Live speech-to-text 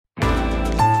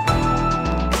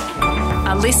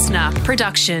a listener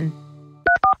production.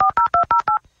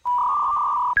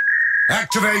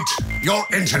 Activate your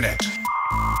internet,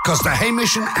 because the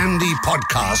Hamish and Andy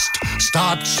podcast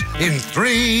starts in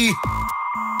 3,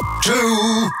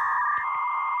 2...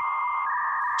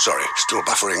 Sorry, still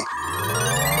buffering.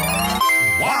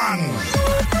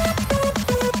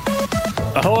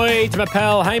 1. Ahoy to my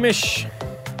pal Hamish.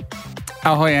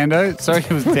 Ahoy, Ando. Sorry,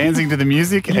 I was dancing to the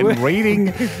music and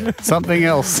reading something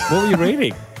else. What were you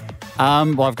reading?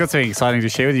 Well, I've got something exciting to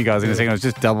share with you guys in a second. I was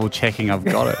just double checking I've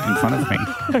got it in front of me.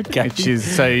 Okay. Which is,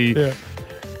 so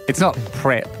it's not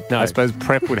prep. No. I suppose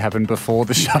prep would happen before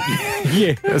the show.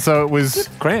 Yeah. So it was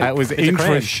Cram. It was It's a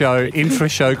cram.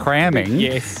 intra-show cramming.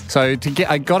 Yes. So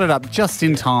I got it up just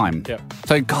in time. Yep.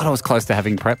 So, God, I was close to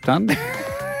having prep done.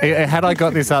 Had I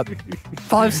got this up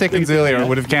 5 seconds earlier, it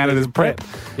would have counted as prep.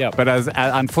 Yep. But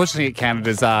unfortunately, it counted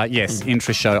as,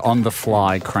 intra-show,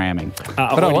 on-the-fly cramming.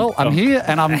 But I'm here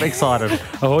and I'm excited.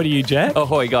 Ahoy to you, Jack.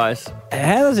 Ahoy, guys.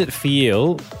 How does it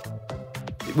feel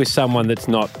with someone that's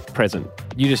not present?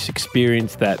 You just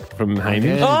experienced that from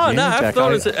Hamish. Yeah. Oh, no, I Jack,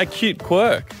 thought it was a cute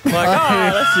quirk. Like,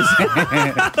 that's just...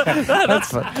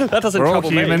 that doesn't We're all trouble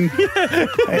human. me.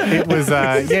 It was,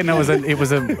 it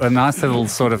was a nice little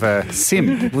sort of a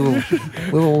sim,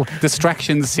 little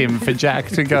distraction sim for Jack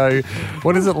to go,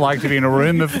 what is it like to be in a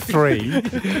room of 3?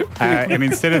 And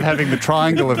instead of having the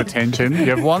triangle of attention, you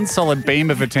have one solid beam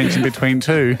of attention between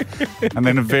 2, and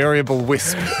then a variable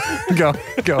wisp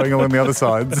going along the other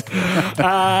sides.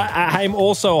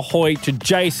 Also ahoy to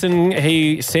Jason.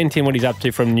 He sent in what he's up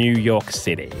to from New York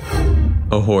City.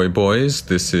 Ahoy, boys.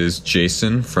 This is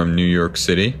Jason from New York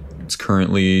City. It's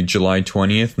currently July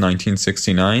 20th,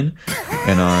 1969,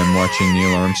 and I'm watching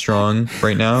Neil Armstrong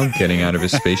right now getting out of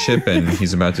his spaceship, and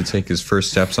he's about to take his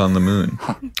first steps on the moon.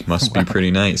 Must be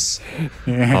pretty nice.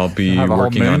 Yeah. I'll be Have a whole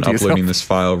working moon on to yourself. uploading this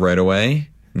file right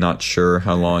away. Not sure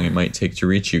how long it might take to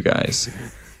reach you guys.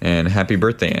 And happy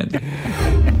birthday, Andy.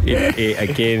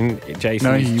 Again,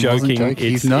 Jason is he joking.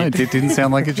 wasn't joking. It didn't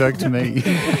sound like a joke to me.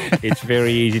 It's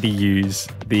very easy to use.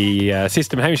 The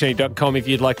system, HamishAndy.com, if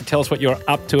you'd like to tell us what you're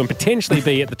up to and potentially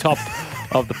be at the top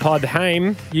of the pod.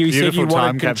 Haim, you said you Beautiful time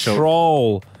wanted capsule.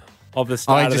 control of the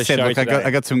start I of the just said, show look, today.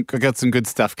 I got some good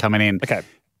stuff coming in. Okay.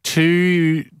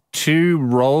 Two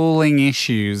rolling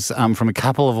issues from a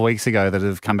couple of weeks ago that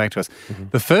have come back to us. Mm-hmm.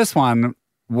 The first one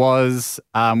was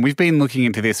we've been looking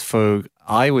into this for,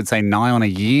 I would say, nigh on a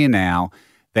year now.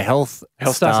 The health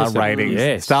Star star system. ratings,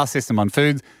 Yes. star system on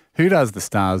foods. Who does the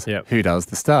stars? Yep. Who does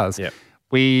the stars? Yep.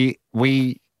 We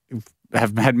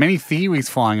have had many theories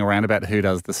flying around about who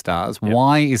does the stars. Yep.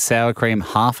 Why is sour cream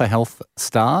half a health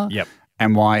star? Yep.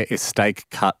 And why is steak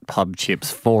cut pub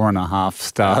chips 4.5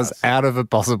 stars out of a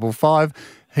possible 5?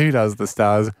 Who does the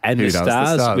stars? And who the does stars,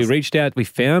 the stars? we reached out, we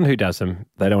found who does them.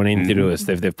 They don't want anything to do with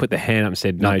us. They've put their hand up and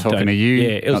said, no, Not talking don't. to you. Yeah,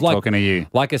 it was Not talking to you.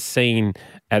 like a scene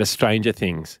out of Stranger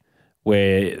Things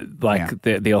where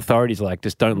the authorities are like,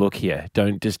 just don't look here.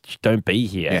 Don't be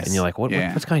here. Yes. And you're like,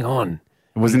 what's going on?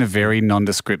 It was in a very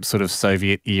nondescript sort of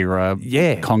Soviet era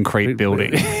concrete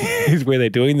building. Is where they're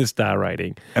doing the star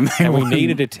rating. And we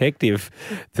need a detective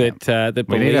that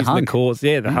believes the cause.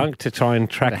 Yeah, the hunk to try and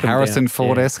track them Harrison down.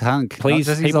 Ford-esque hunk. Please,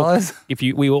 Not just his people, eyes. if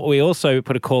you, we also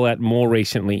put a call out more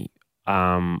recently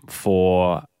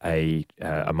for a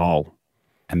mole.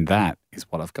 And that is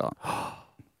what I've got.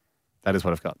 That is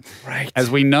what I've got. Right.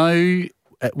 As we know,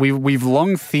 we've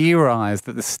long theorised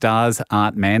that the stars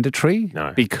aren't mandatory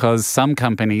because some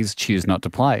companies choose not to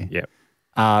play.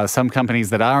 Yep. Some companies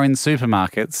that are in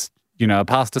supermarkets, a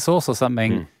pasta sauce or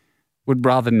something, would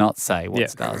rather not say what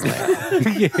stars they are.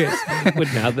 Yes. Would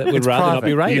It's rather not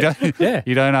be private. rated.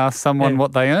 You don't ask someone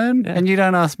what they earn, and you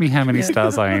don't ask me how many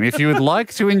stars I earn. If you would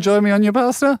like to enjoy me on your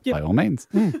pasta, by all means.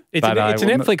 It's a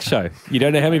Netflix show. You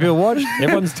don't know how many people watch.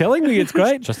 Everyone's telling me it's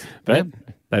great, but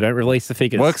they don't release the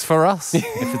figures. Works for us.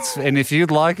 If you'd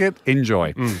like it,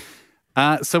 enjoy.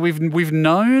 So we've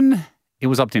known it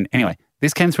was opt-in. Anyway,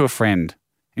 this came through a friend,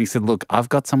 and he said, "Look, I've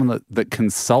got someone that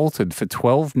consulted for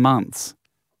 12 months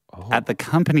at the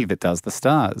company that does the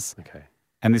stars." Okay.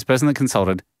 And this person that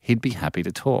consulted, he'd be happy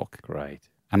to talk. Great.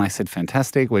 And I said,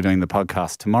 fantastic. We're doing the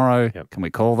podcast tomorrow. Yep. Can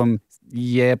we call them?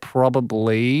 Yeah,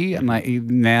 probably. And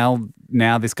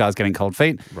now this guy's getting cold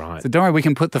feet. Right. So don't worry, we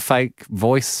can put the fake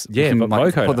voice. Yeah, we can,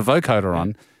 vocoder. put the vocoder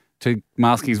on to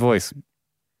mask his voice.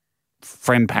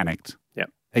 Friend panicked. Yep.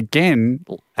 Again,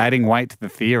 adding weight to the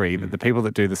theory that the people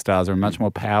that do the stars are a much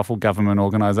more powerful government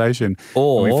organisation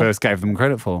than we first gave them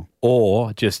credit for.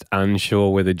 Or just unsure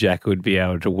whether Jack would be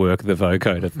able to work the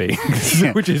vocoder thing,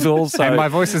 which is also... And my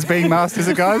voice is being masked, is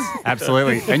it, guys?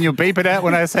 Absolutely. And you'll beep it out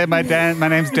when I say my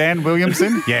name's Dan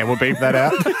Williamson? Yeah, we'll beep that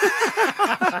out.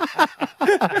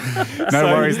 No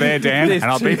worries there, Dan. And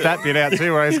I'll beat that bit out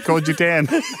too where I called you Dan.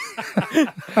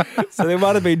 So there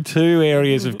might have been two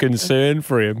areas of concern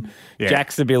for him. Yeah.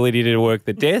 Jack's ability to work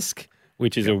the desk,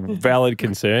 which is a valid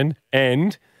concern,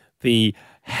 and the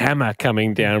hammer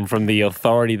coming down from the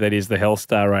authority that is the Health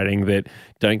Star rating that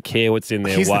don't care what's in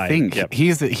their Here's way. the thing. Yep.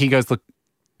 He goes, look,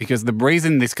 because the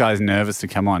reason this guy's nervous to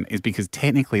come on is because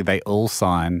technically they all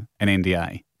sign an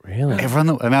NDA. Really?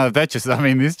 Everyone, no, that just, I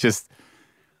mean, this just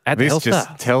At the Health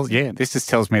Star. this just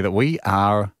tells me that we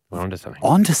are We're onto something.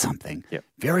 onto something. Yep.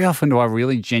 Very often do I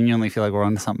really genuinely feel like we're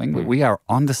onto something, but we are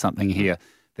onto something here.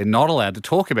 They're not allowed to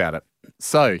talk about it.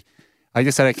 So I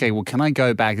just said, okay, well, can I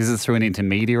go back? This is through an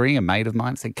intermediary, a mate of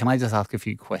mine. Said, can I just ask a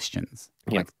few questions?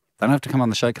 Yep. Like, don't have to come on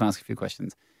the show. Can I ask a few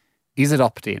questions? Is it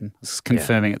opt-in? Just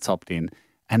confirming it's opt-in.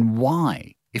 And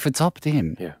why? If it's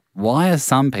opt-in, why are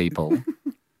some people...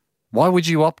 Why would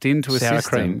you opt into a Sour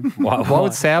system? cream. Why?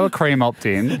 Would sour cream opt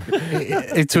in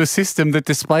into a system that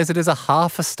displays it as a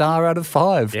 0.5 star out of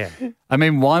 5? Yeah. I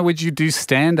mean, why would you do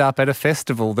stand-up at a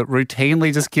festival that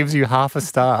routinely just gives you 0.5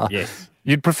 star? Yes.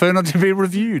 You'd prefer not to be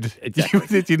reviewed.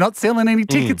 Exactly. You're not selling any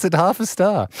tickets at 0.5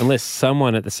 star. Unless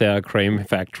someone at the sour cream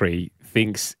factory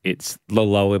thinks it's the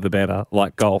lower the better,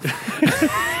 like golf.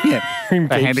 Yeah.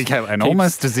 A handicap and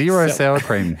almost a 0 sour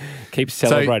cream. Keep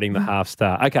celebrating the 0.5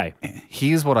 star. Okay.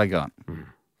 Here's what I got.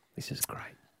 This is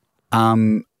great.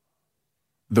 The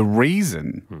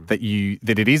reason that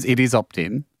it is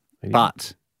opt-in,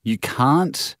 but you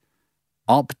can't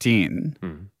opt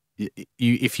in.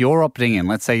 If you're opting in,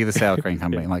 let's say you're the sour cream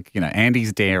company, like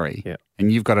Andy's Dairy,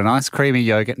 and you've got an ice creamy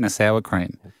yogurt and a sour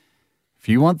cream. If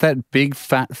you want that big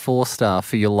fat 4 star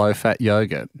for your low fat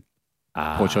yogurt,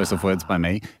 poor choice of words by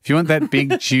me. If you want that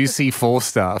big juicy 4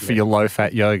 star for your low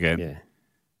fat yogurt,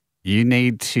 you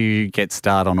need to get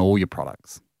started on all your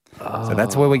products. So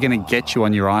that's where we're going to get you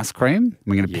on your ice cream.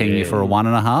 We're going to ping you for a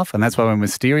 1.5, and that's why we're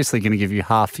mysteriously going to give you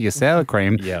half for your sour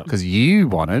cream because you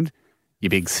wanted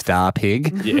your big star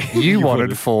pig. You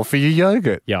wanted 4 for your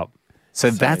yogurt. Yep.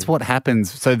 So that's what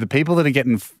happens. So the people that are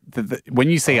getting when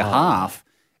you see a half,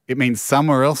 it means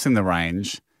somewhere else in the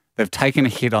range they've taken a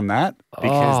hit on that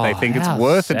because they think it's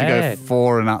worth it to go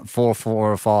 4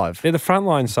 or 5. They're the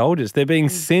frontline soldiers. They're being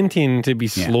sent in to be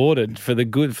slaughtered for the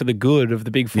good of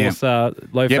the big 4-star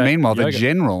low fat. Yeah. Meanwhile,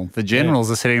 yogurt. the generals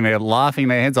are sitting there laughing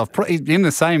their heads off in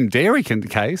the same dairy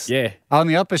case. Yeah. On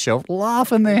the upper shelf,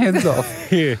 laughing their heads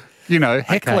off. Yeah.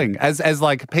 Heckling as the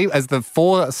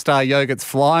 4-star yogurt's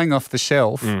flying off the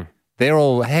shelf. They're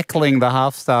all heckling the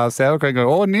 0.5 star sour cream, going,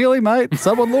 "Oh, nearly, mate.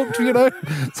 Someone looked,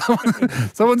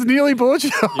 someone's nearly bought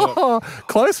you. Oh,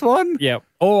 close one." Yeah.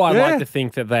 Or I like to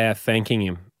think that they are thanking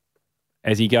him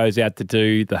as he goes out to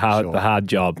do the hard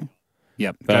job.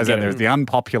 Yep. Goes out there as the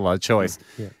unpopular choice.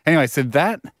 Anyway, so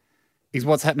that is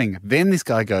what's happening. Then this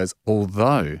guy goes,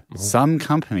 although some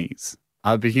companies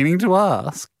are beginning to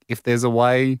ask if there's a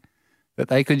way that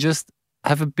they could just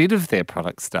have a bit of their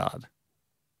product starred.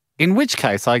 In which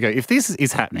case, I go, if this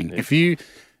is happening,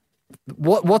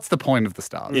 what's the point of the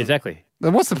stars? Exactly.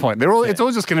 What's the point? It's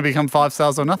all just going to become 5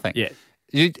 stars or nothing. Yeah.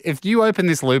 If you open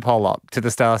this loophole up to the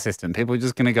star system, people are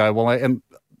just going to go, well,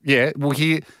 here,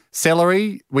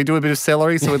 celery, we do a bit of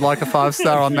celery, so we'd like a 5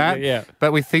 star on that. Yeah.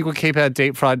 But we think we'll keep our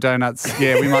deep fried donuts.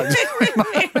 Yeah, we might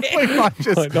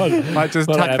just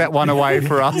tuck that one away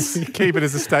for us. Keep it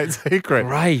as a state secret.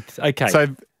 Right. Okay. So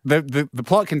the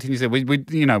plot continues.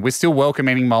 We're still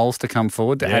welcoming moles to come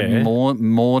forward to add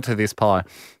more to this pie.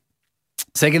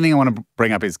 Second thing I want to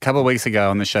bring up is a couple of weeks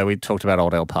ago on the show we talked about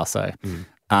Old El Paso,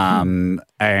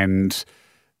 and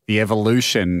the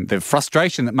evolution, the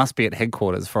frustration that must be at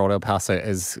headquarters for Old El Paso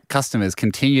as customers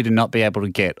continue to not be able to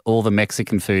get all the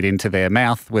Mexican food into their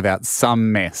mouth without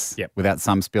some mess, without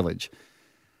some spillage.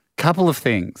 Couple of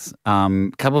things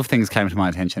came to my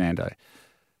attention, Ando.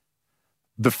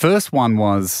 The first one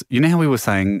was, how we were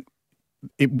saying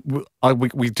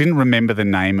we didn't remember the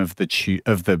name of the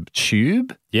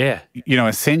tube. Yeah.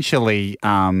 Essentially,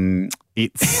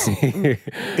 it's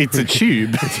a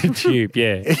tube. It's a tube.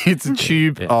 Yeah. It's a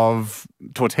tube of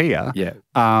tortilla. Yeah.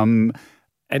 And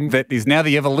that is now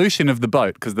the evolution of the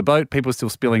boat because the boat people are still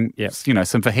spilling. Yep.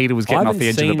 Some fajita was getting off the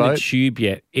edge of the boat. I haven't seen the tube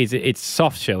yet. It's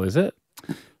soft shell, is it?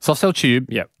 Soft shell tube.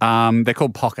 Yep. They're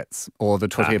called pockets or the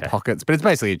tortilla pockets, but it's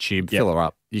basically a tube. Fill her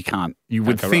up. You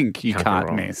would think you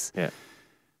can't miss. Yeah.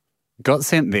 Got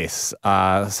sent this.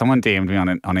 Someone DM'd me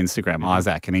on Instagram,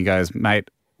 Isaac, and he goes,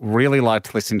 "Mate, really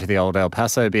liked listening to the Old El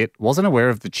Paso bit. Wasn't aware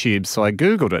of the tubes, so I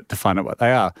Googled it to find out what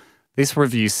they are. This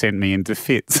review sent me into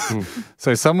fits.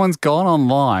 So someone's gone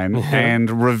online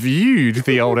and reviewed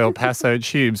the Old El Paso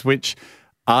tubes, which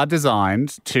are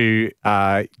designed to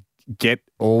get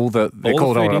all they're All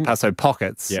called the food El in- Paso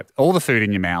pockets, Yep. all the food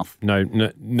in your mouth. No.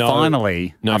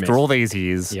 Finally, no after mess. all these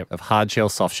years Yep. of hard shell,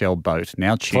 soft shell boat,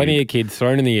 now tube. Plenty of kids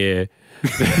thrown in the air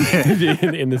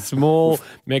in the small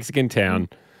Mexican town.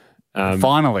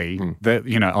 Finally, Old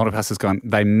El Paso's gone,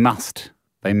 they must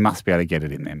be able to get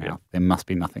it in their mouth. There must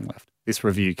be nothing left. This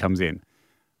review comes in.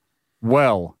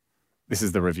 Well, this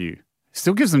is the review.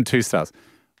 Still gives them 2 stars.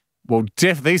 Well,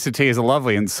 these tortillas are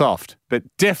lovely and soft, but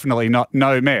definitely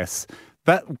no mess.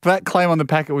 That claim on the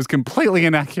packet was completely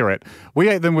inaccurate. We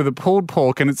ate them with a pulled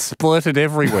pork and it splurted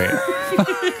everywhere,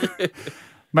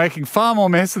 making far more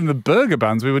mess than the burger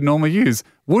buns we would normally use.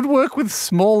 Would work with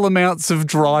small amounts of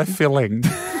dry filling.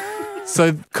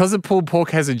 So, because the pulled pork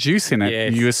has a juice in it,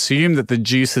 Yes. you assume that the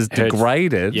juice has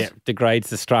degraded. Yeah, degrades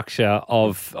the structure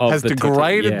of Has the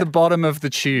degraded yeah. the bottom of the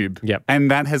tube. Yep.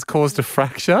 And that has caused a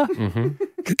fracture.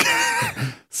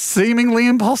 Seemingly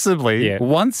impossibly. Yeah.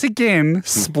 Once again,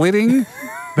 splitting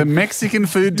the Mexican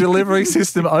food delivery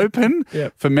system open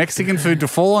Yep. for Mexican food to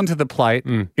fall onto the plate,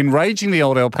 enraging the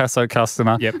old El Paso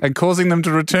customer Yep. and causing them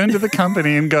to return to the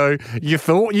company and go, you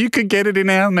thought you could get it in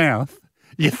our mouth.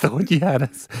 You thought you had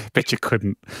us, but you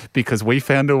couldn't because we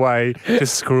found a way to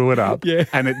screw it up. Yeah.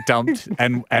 And it dumped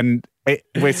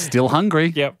we're still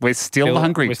hungry. Yep. We're still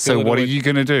hungry. we're still So what are doing- you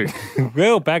going to do?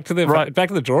 Well, back to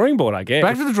the drawing board, I guess.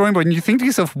 Back to the drawing board, and you think to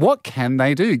yourself, what can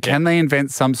they do? Can they invent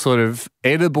some sort of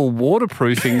edible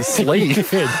waterproofing sleeve?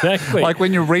 Exactly. Like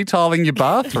when you're retiling your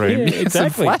bathroom, Yeah, yes, and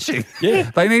exactly. flashing.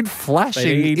 Yeah. They need flashing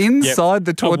They need- inside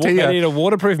the tortilla. They need a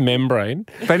waterproof membrane.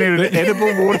 They need an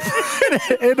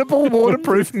edible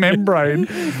waterproof membrane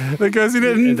that goes in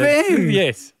it. And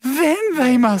then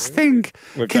they must think,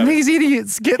 We've can done it. these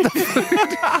idiots get the food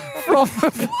from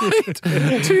the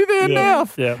plate to their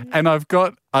mouth? yeah. And I've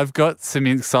got some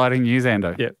exciting news,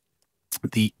 Ando. Yeah.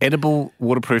 The edible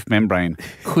waterproof membrane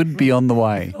could be on the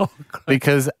way.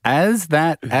 Because as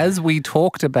we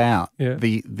talked about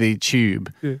the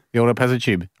tube, the Old El Paso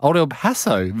tube, Old El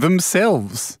Paso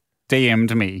themselves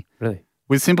DM'd me Really?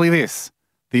 with simply this: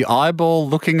 the eyeball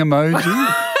looking emoji,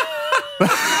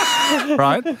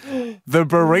 right? The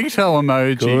burrito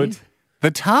emoji, Good.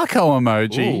 the taco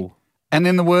emoji, Ooh. and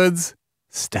then the words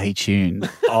 "stay tuned."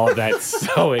 Oh, that's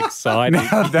so exciting.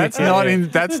 Now,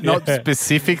 that's not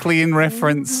specifically in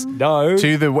reference No.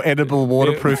 to the edible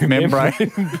waterproof membrane,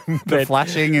 the But-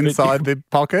 flashing inside the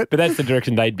pocket. But that's the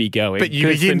direction they'd be going. But you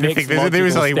 'Cause the begin to next think there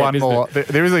is logical only step, one isn't more. it?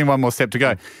 There is only one more step to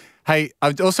go. Hey,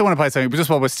 I also want to play something, but just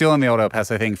while we're still on the old El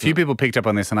Paso thing, a few people picked up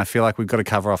on this, and I feel like we've got to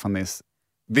cover off on this.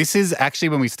 This is actually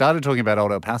when we started talking about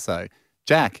old El Paso.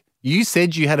 Jack, you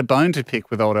said you had a bone to pick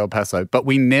with old El Paso, but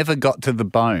we never got to the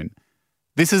bone.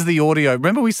 This is the audio.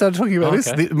 Remember we started talking about this?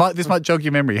 Okay. This might jog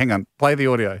your memory. Hang on. Play the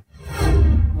audio.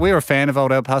 We're a fan of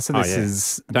old El Paso. This yeah.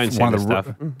 is Don't one send of us the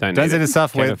stuff. Don't need send it. us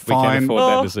stuff. We're We can't fine. afford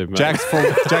that in the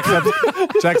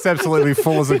supermarket. Jack's absolutely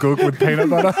full as a gook with peanut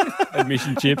butter.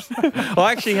 Admission chips.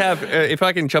 I actually have, if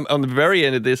I can jump on the very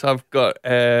end of this, I've got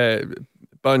a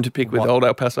bone to pick with Old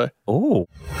El Paso. Oh.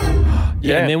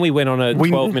 Yeah, Yeah. and then we went on a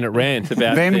 12-minute rant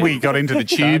about Then the- we got into the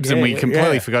tubes and we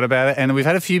completely yeah. forgot about it. And we've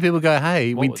had a few people go,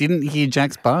 hey, we didn't hear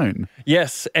Jack's bone.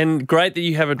 Yes, and great that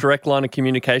you have a direct line of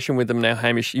communication with them now,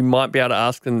 Hamish. You might be able to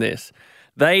ask them this.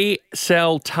 They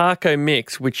sell taco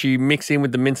mix, which you mix in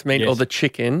with the mincemeat or the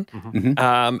chicken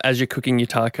as you're cooking your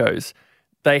tacos.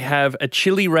 They have a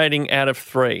chili rating out of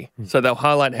 3. So they'll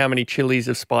highlight how many chilies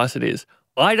of spice it is.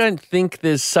 I don't think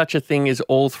there's such a thing as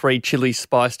all 3 chilies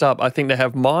spiced up. I think they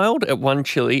have mild at 1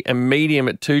 chili and medium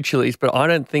at 2 chilies, but I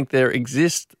don't think there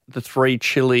exists the 3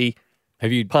 chili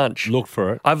Have you punch. looked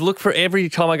for it? I've looked for every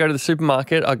time I go to the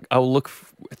supermarket. I'll look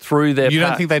through their You don't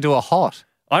pack. think they do a hot?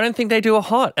 I don't think they do a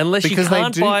hot unless Because you they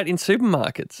can't do- buy it in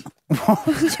supermarkets.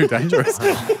 It's too dangerous.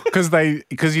 Because they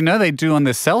do on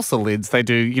the salsa lids, they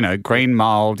do, green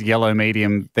mild, yellow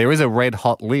medium. There is a red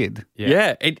hot lid.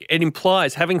 Yeah, it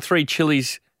implies having 3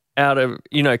 chilies out of,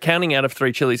 counting out of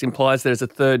 3 chilies implies there's a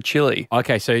 3rd chili.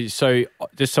 Okay, so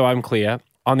just so I'm clear,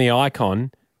 on the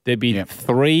icon, there'd be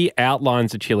 3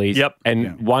 outlines of chilies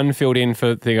and 1 filled in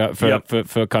for kind of For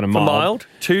mild. mild,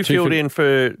 2 filled for in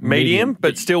for medium, medium.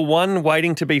 but still 1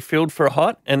 waiting to be filled for a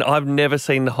hot, and I've never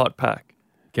seen the hot pack.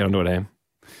 Get onto it, Am.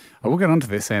 I will get onto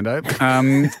this, Ando.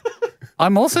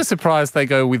 I'm also surprised they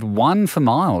go with 1 for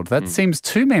mild. That seems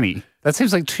too many. That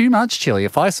seems like too much chili.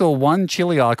 If I saw 1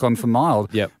 chili icon for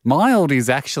mild, mild is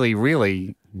actually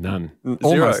really None.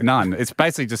 almost none. It's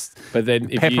basically just But then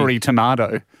if peppery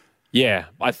tomato. Yeah,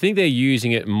 I think they're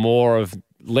using it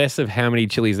less of how many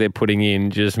chilies they're putting in,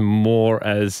 just more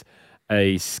as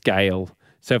a scale.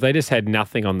 So if they just had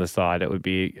nothing on the side, it would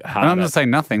be And harder. I'm not saying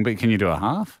nothing, but can you do a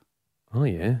half? Oh,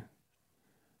 yeah.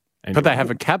 And Could they have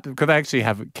Could they actually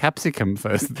have capsicum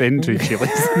first, then 2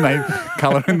 chilies, and they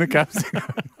colour in the capsicum?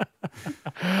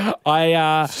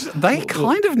 They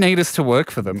kind of need us to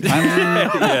work for them.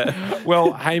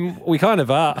 Well, hey, we kind of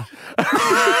are.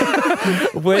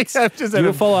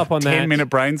 We'll follow up on that. 10-minute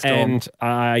brainstorm. And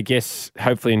I guess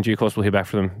hopefully in due course we'll hear back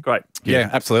from them. Great. Yeah,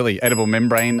 absolutely. Edible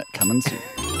membrane coming soon.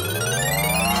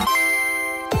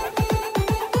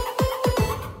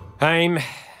 Haim,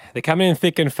 they're coming in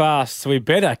thick and fast, so we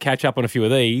better catch up on a few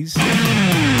of these. All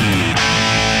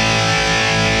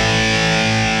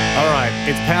right,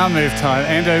 it's power move time,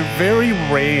 and a very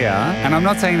rare, and I'm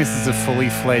not saying this is a fully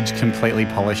fledged, completely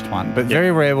polished one, but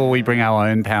very rare will we bring our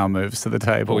own power moves to the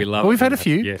table. We love But we've it. had a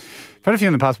few. Yes. We've had a few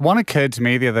in the past. One occurred to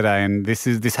me the other day, and this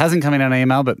hasn't come in an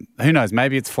email, but who knows?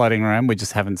 Maybe it's floating around. We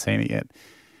just haven't seen it yet.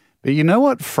 But you know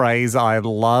what phrase I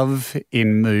love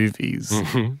in movies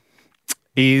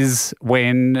is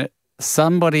when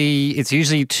somebody, it's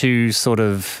usually to sort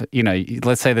of,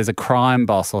 let's say there's a crime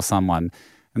boss or someone,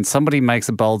 and somebody makes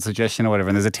a bold suggestion or whatever,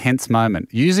 and there's a tense moment.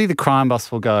 Usually the crime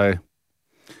boss will go,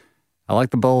 I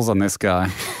like the balls on this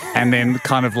guy, and then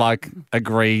kind of like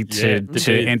agree to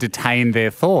entertain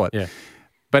their thought. Yeah.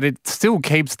 But it still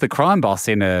keeps the crime boss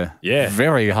in a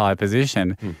very high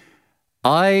position.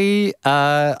 I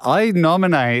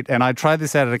nominate, and I tried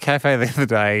this out at a cafe the other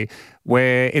day,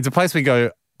 where it's a place we go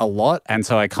a lot, and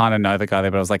so I kind of know the guy there.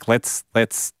 But I was like,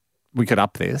 we could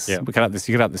up this. Yeah. We could up this.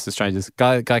 You could up this to strangers.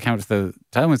 Guy came up to the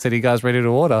table and said, "You guys ready to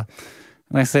order?"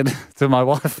 And I said to my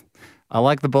wife, "I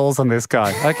like the balls on this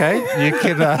guy." Okay, you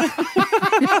can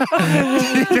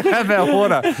you can have our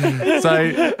order.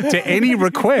 So to any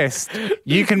request,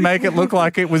 you can make it look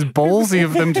like it was ballsy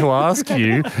of them to ask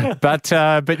you, but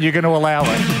you're going to allow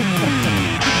it.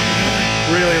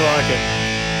 Really like it.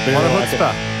 What a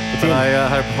chutzpah. But I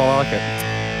hope I like it.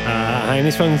 Hey,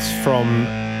 this one's from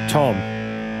Tom.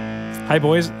 Hey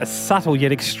boys, a subtle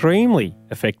yet extremely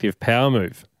effective power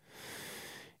move.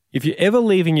 If you're ever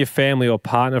leaving your family or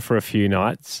partner for a few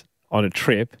nights on a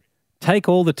trip, take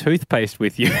all the toothpaste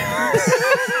with you.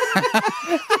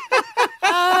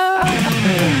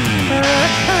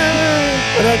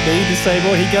 I don't need to say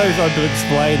more. He goes on to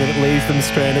explain and it leaves them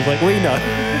stranded like we know.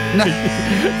 No.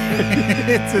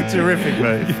 It's a terrific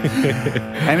move.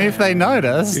 And if they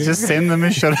notice, just send them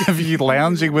a shot of you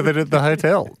lounging with it at the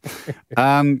hotel.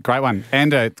 Great one.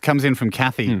 And it comes in from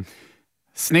Kathy.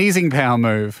 Sneezing power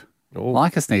move.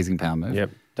 Like a sneezing power move.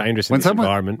 Yep. Dangerous in this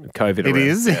environment with COVID around.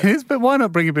 It is, but why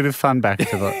not bring a bit of fun back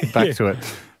to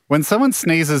it? When someone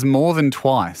sneezes more than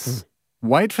twice,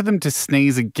 wait for them to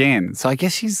sneeze again. So I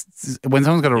guess when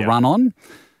someone's got a run on,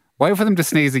 wait for them to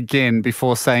sneeze again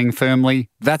before saying firmly,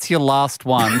 "That's your last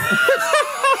one." Really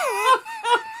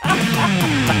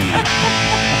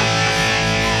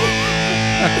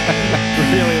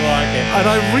like it. And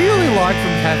I really like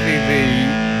from Kathy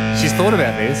she's thought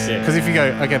about this, because if you go,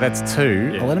 okay, that's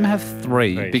 2, I'll let them have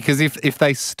 3. Because if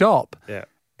they stop,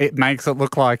 it makes it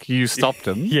look like you stopped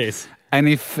them. Yes. And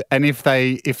if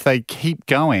they keep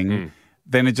going,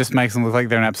 then it just makes them look like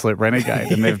they're an absolute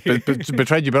renegade and they've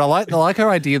betrayed you. But I like her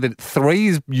idea that 3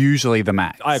 is usually the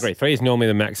max. I agree. 3 is normally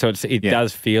the max, so it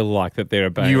does feel like that they're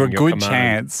obeying You're a your good command.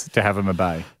 chance to have them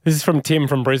obey. This is from Tim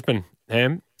from Brisbane.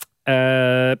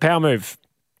 Power move.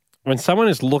 When someone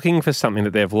is looking for something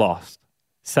that they've lost,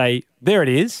 say, "There it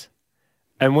is."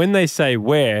 And when they say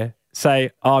where, say,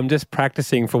 "Oh, I'm just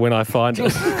practicing for when I find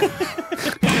it."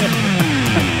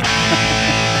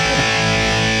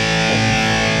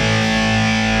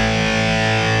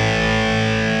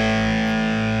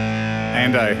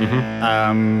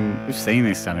 Ando, we've seen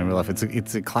this done in real life.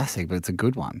 It's a classic, but it's a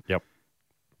good one. Yep.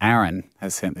 Aaron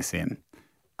has sent this in.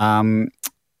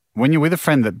 When you're with a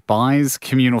friend that buys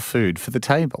communal food for the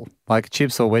table, like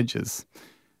chips or wedges,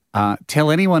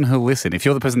 tell anyone who'll listen, if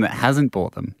you're the person that hasn't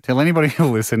bought them, tell anybody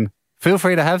who'll listen, feel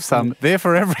free to have some. They're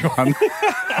for everyone.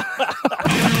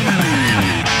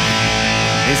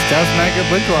 This does make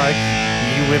it look like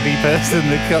you were the person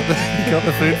that got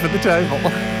the food for the table.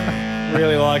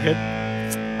 Really like it.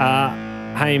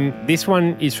 Haim, this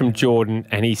one is from Jordan,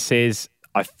 and he says,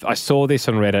 I saw this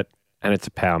on Reddit, and it's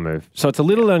a power move. So it's a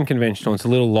little unconventional. It's a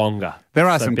little longer. There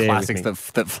are so some bear with classics me.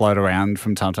 that float around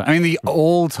from time to time. I mean, the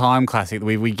all-time classic that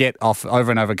we get off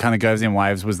over and over, kind of goes in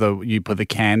waves, was you put the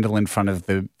candle in front of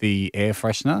the air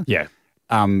freshener. Yeah.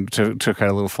 To create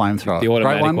a little flamethrower. The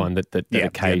automatic Great one that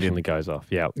occasionally goes off.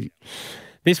 Yeah.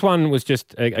 This one was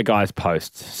just a guy's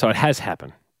post. So it has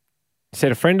happened. He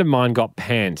said, a friend of mine got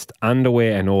pantsed,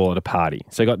 underwear and all at a party.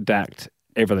 So he got dacked.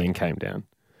 Everything came down.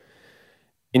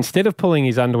 Instead of pulling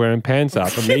his underwear and pants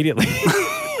up immediately,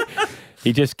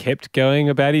 he just kept going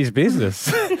about his business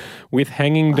with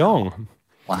hanging dong.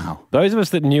 Wow. Those of us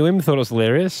that knew him thought it was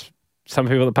hilarious. Some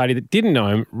people at the party that didn't know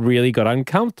him really got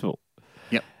uncomfortable.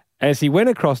 Yep. As he went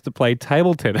across to play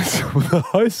table tennis, the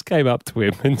host came up to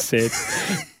him and said,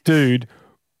 dude,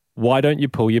 why don't you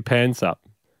pull your pants up?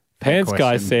 Pants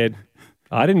guy said,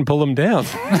 I didn't pull them down.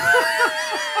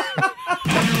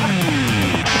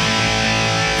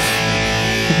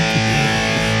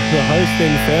 The host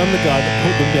then found the guy that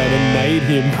pulled them down and made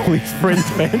him pull his friend's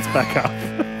pants back up.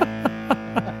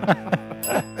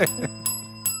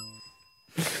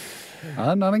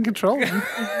 I'm not in control.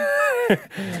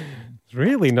 It's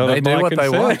really not They of do my what they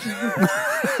concern.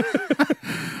 want.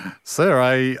 Sir,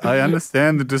 I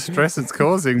understand the distress it's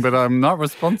causing, but I'm not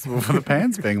responsible for the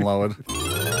pants being lowered.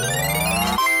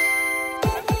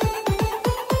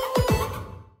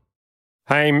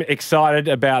 I'm excited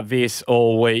about this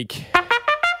all week.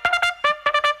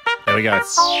 There we go.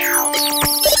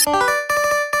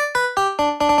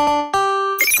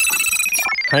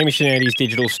 Hamish and Andy's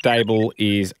digital stable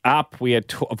is up. We are,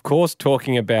 of course,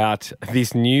 talking about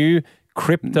this new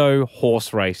crypto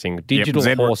horse racing, digital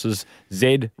Zed- horses,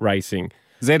 Z racing,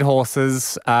 Z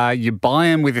horses, you buy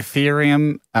them with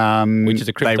Ethereum, which is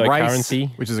a they race,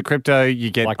 cryptocurrency. which is a crypto.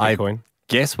 You get, like I Bitcoin.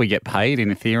 guess, we get paid in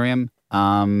Ethereum.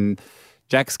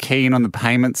 Jack's keen on the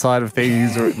payment side of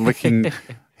things, or licking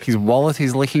his wallet.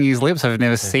 He's licking his lips. I've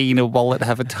never seen a wallet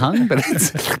have a tongue, but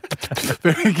it's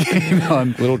very keen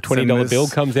on Little $20 bill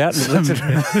comes out and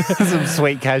some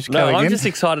sweet cash No, going I'm in. just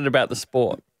excited about the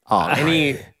sport. Oh,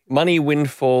 Any money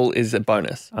windfall is a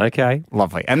bonus. Okay.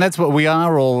 lovely. And that's what we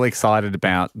are all excited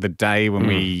about, the day when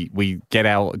we get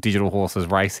our digital horses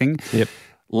racing. Yep.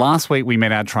 Last week we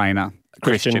met our trainer,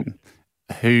 Christian,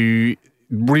 who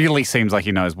really seems like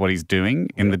he knows what he's doing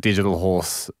in the digital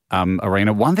horse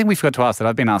arena. One thing we forgot to ask that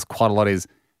I've been asked quite a lot is,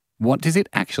 what does it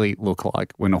actually look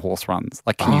like when a horse runs?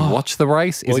 Like, can you watch the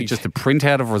race? Is it just a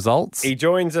printout of results? He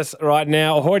joins us right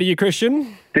now. Ahoy to you,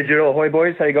 Christian. Digital Ahoy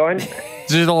boys, how you going?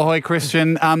 Digital Ahoy,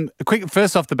 Christian. Quick,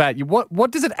 first off the bat,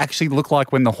 what does it actually look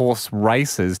like when the horse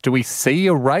races? Do we see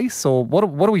a race, or what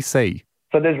do we see?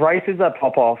 So there's races that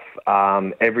pop off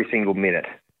every single minute,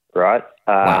 right?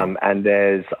 And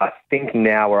there's, I think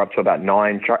now we're up to about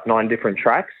nine different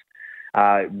tracks.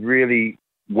 Really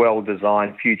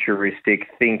well-designed, futuristic,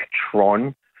 think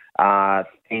Tron,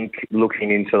 think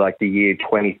looking into like the year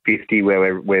 2050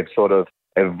 where we've sort of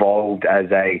evolved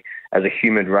as a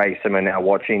human race, and we're now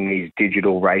watching these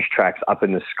digital racetracks up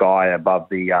in the sky above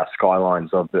the skylines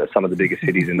of some of the biggest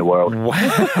cities in the world.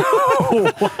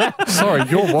 Sorry,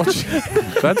 you're watching.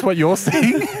 That's what you're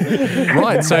seeing,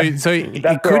 right? So That's it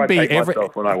where could I be take every.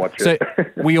 myself when I watch So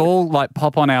it. we all like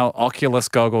pop on our Oculus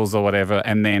goggles or whatever,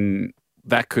 and then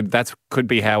that could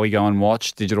be how we go and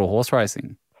watch digital horse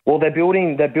racing. Well, they're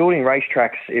building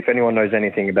racetracks. If anyone knows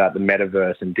anything about the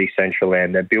metaverse and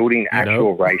Decentraland, they're building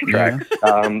actual racetracks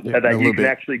that you can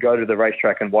actually go to the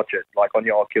racetrack and watch it, like on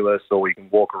your Oculus, or you can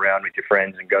walk around with your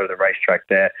friends and go to the racetrack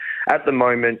there. At the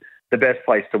moment, the best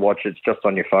place to watch it's just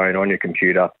on your phone, on your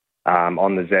computer,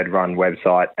 on the Z Run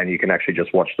website, and you can actually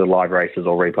just watch the live races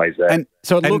or replays there. And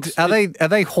So it looks. are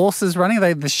they horses running? Are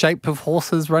they the shape of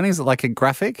horses running? Is it like a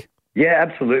graphic? Yeah,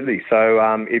 absolutely. So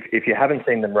if you haven't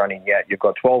seen them running yet, you've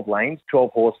got 12 lanes,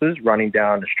 12 horses running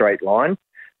down a straight line.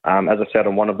 As I said,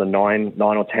 on one of the nine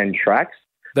or 10 tracks.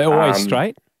 They're always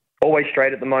straight. Always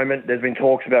straight at the moment. There's been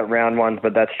talks about round ones,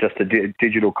 but that's just a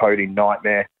digital coding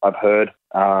nightmare, I've heard.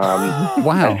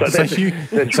 Wow. So you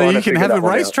can have a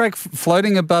racetrack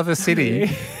floating above a city,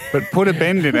 but put a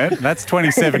bend in it. That's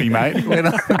 2070, mate.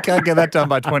 I can't get that done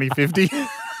by 2050.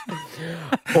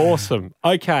 Awesome.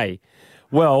 Okay.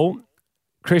 Well,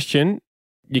 Christian,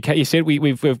 you said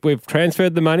we've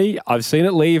transferred the money. I've seen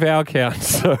it leave our account.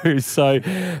 So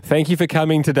thank you for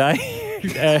coming today.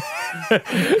 I'm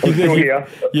still here.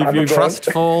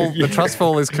 The trust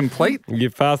fall is complete.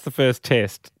 You've passed the first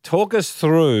test. Talk us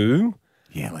through.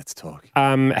 Yeah, let's talk.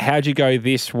 How'd you go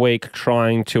this week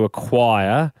trying to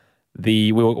acquire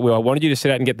the? We wanted you to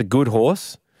set out and get the good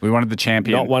horse, We wanted the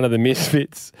champion. not one of the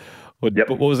misfits. Or, Yep.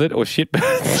 What was it? Or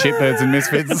shitbirds? Shitbirds and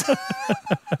misfits.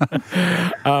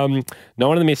 Not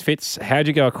one of the misfits. How'd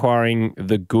you go acquiring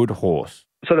the good horse?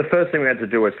 So the first thing we had to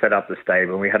do was set up the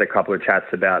stable, and we had a couple of chats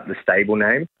about the stable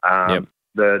name. Yep.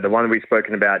 The one we've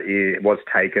spoken about was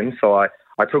taken, so I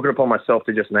took it upon myself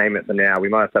to just name it for now. We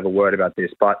might have to have a word about this,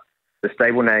 but the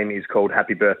stable name is called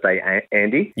Happy Birthday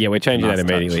Andy. Yeah, we're changing that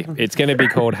immediately. It's going to be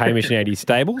called Hamish and Andy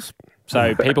Stables,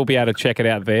 so people will be able to check it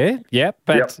out there. Yeah,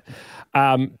 but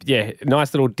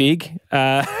nice little dig,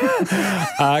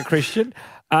 Christian.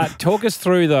 Talk us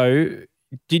through though.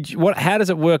 How does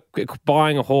it work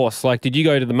buying a horse? Like, did you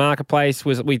go to the marketplace?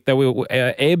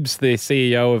 Ebbs, the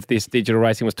CEO of this digital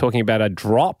racing, was talking about a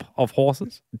drop of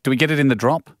horses. Do we get it in the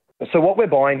drop? So what we're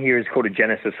buying here is called a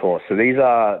Genesis horse. So these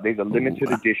are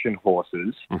limited edition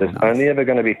horses. There's only ever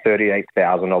going to be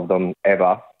 38,000 of them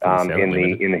ever in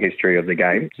the history of the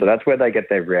game. So that's where they get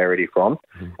their rarity from.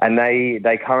 And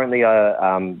they currently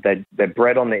are they're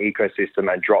bred on the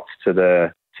ecosystem and dropped to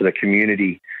the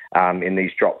community in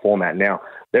these drop format. Now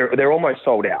they're almost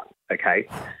sold out. Okay,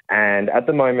 and at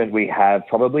the moment we have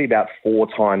probably about 4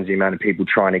 times the amount of people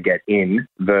trying to get in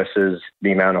versus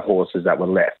the amount of horses that were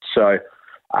left. So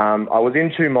I was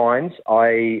in two minds.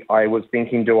 I was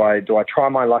thinking, do I try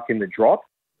my luck in the drop,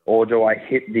 or do I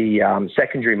hit the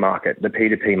secondary market, the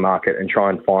P2P market, and try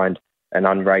and find an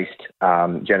unraced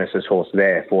Genesis horse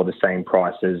there for the same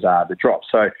price as the drop?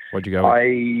 So what'd you go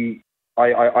with?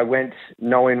 I went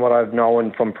knowing what I've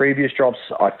known from previous drops.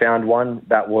 I found one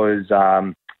that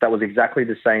was exactly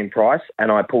the same price,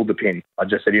 and I pulled the pin. I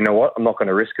just said, you know what? I'm not going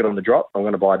to risk it on the drop. I'm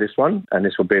going to buy this one, and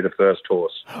this will be the first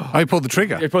horse. Oh, you pulled the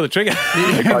trigger. You pulled the trigger.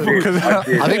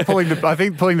 I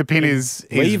think pulling the pin is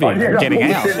leaving, getting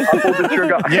out. I pulled the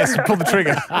trigger. Yes, pull the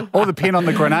trigger, or the pin on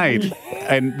the grenade,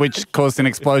 and which caused an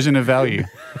explosion of value.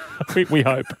 We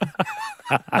hope.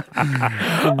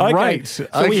 Okay. Right. So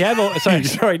we have a...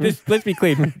 Sorry, let's be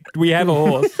clear. We have a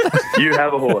horse. You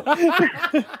have a horse.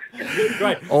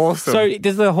 Great. Awesome. So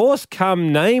does the horse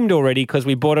come named already because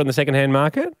we bought it on the second-hand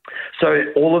market? So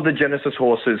all of the Genesis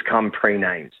horses come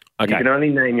pre-named. Okay. You can only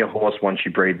name your horse once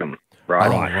you breed them, right?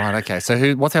 Right. Okay.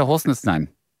 So what's our horse's name?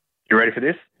 You ready for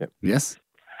this? Yes.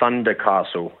 Thunder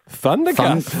Castle. Thunder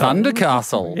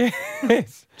Castle.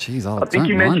 Yes. Jeez, I think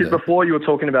you mentioned before you were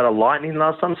talking about a lightning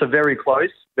last time, so very close,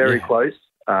 close.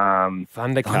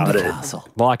 Thunder Castle.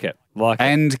 Like it.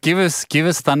 And give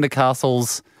us Thunder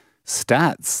Castle's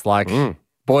stats, like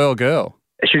boy or girl.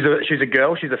 She's a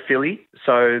girl. She's a filly.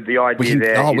 So the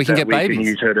idea we can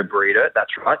use her to breed her.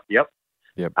 That's right. Yep.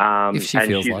 If she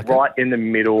feels she's like right in the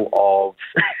middle of.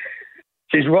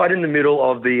 She's right in the middle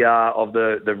of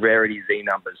the rarity Z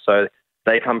numbers. So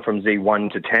they come from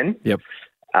Z1 to 10. Yep.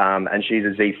 And she's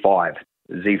a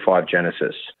Z5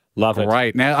 Genesis. Love it.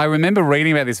 Right. Now, I remember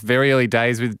reading about this very early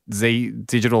days with Z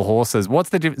digital horses. What's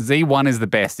the Z1 is the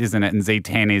best, isn't it? And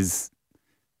Z10 is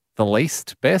the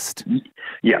least best?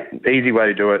 Yeah, easy way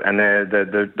to do it. And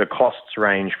the costs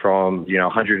range from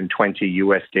 120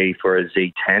 USD for a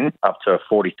Z10 up to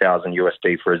 40,000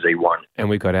 USD for a Z1. And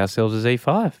we got ourselves a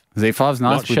Z5. Z5's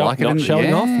nice. We like it. Not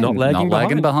showing off, not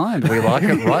lagging behind. We like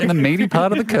it right in the meaty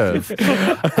part of the curve.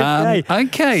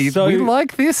 Okay, so we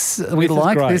like this. We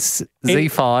like this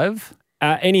Z5.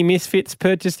 Any misfits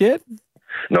purchased yet?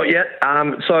 Not yet.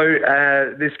 So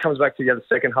this comes back to the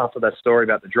second half of that story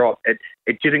about the drop. It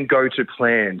didn't go to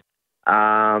plan.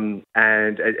 And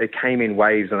it came in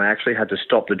waves, and I actually had to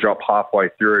stop the drop halfway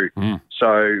through.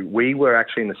 So we were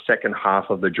actually in the second half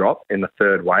of the drop in the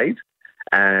third wave,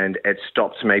 and it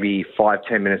stopped maybe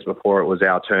 5-10 minutes before it was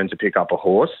our turn to pick up a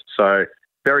horse. So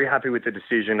very happy with the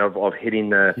decision of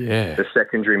hitting the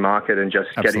secondary market and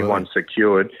just getting one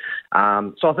secured.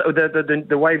 So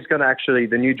the wave's going to actually,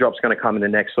 the new drop's going to come in the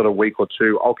next sort of week or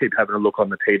two. I'll keep having a look on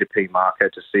the P2P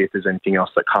market to see if there's anything else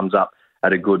that comes up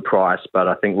at a good price, but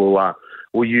I think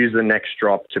we'll use the next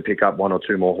drop to pick up 1 or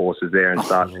 2 more horses there and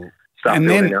start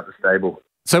building out the stable.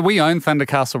 So we own Thunder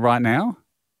Castle right now?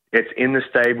 It's in the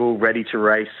stable, ready to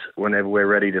race whenever we're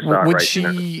ready to start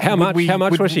racing. How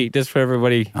much was she? Just for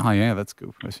everybody. Oh yeah, that's a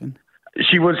good question.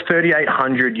 She was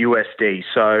 3,800 USD,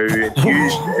 so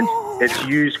it's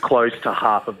used close to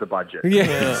half of the budget.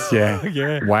 Yes. Yeah.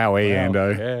 Wowee,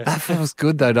 Ando. Yeah. That feels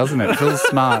good though, doesn't it? It feels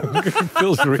smart.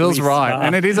 feels really right. Smart.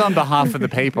 And it is on behalf of the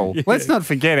people. Let's not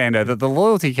forget, Ando, that the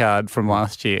loyalty card from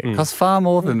last year cost far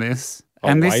more than this.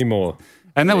 Way more.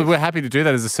 And then we're happy to do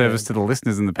that as a service to the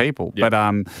listeners and the people. Yep.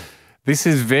 But this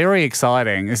is very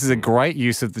exciting. This is a great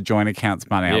use of the joint accounts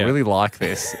money. I really like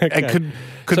this. Okay.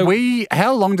 Could we?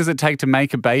 How long does it take to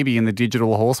make a baby in the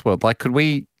digital horse world? Like, could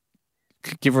we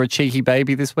give her a cheeky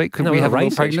baby this week? Could we have a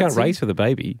little pregnancy? She can't race with a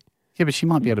baby. Yeah, but she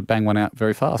might be able to bang one out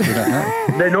very fast. We don't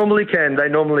know. They normally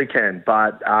can.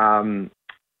 But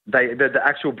the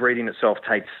actual breeding itself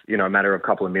takes a matter of a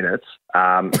couple of minutes.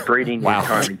 Breeding is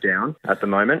currently down at the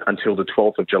moment until the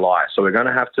 12th of July. So we're going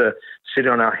to have to sit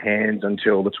on our hands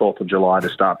until the 12th of July to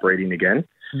start breeding again.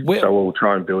 So we'll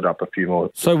try and build up a few more.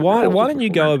 So why don't you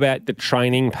go about the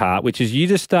training part, which is you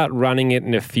just start running it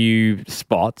in a few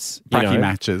spots. Pracky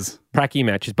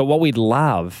matches. But what we'd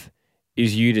love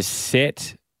is you to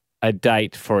set a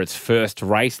date for its first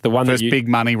race. The one first big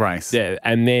money race. Yeah,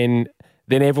 and then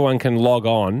everyone can log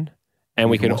on and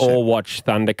we can all watch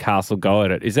Thunder Castle go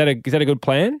at it. Is that a good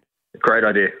plan? Great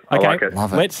idea. I like it.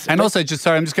 Love it. Also, I'm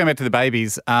just going back to the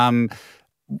babies.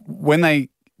 When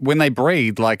they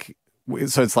breed,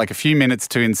 so it's like a few minutes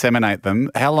to inseminate them.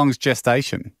 How long's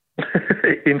gestation?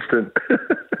 Instant.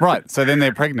 Right. So then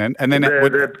they're pregnant, and then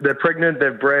they're pregnant,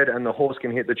 they're bred, and the horse can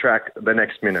hit the track the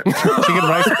next minute. Chicken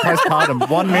race postpartum.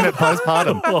 1 minute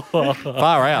postpartum.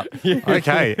 Far out.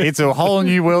 Okay. It's a whole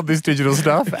new world, this digital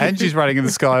stuff. And she's running in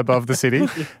the sky above the city,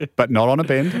 but not on a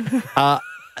bend.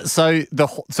 So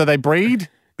they breed,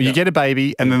 you get a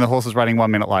baby, and then the horse is running 1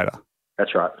 minute later.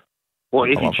 That's right. Well,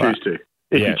 if you choose to.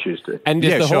 If you choose to. And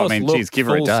does the horse look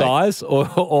full size?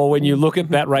 Or when you look at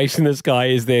that race in the sky,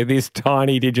 is there this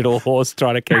tiny digital horse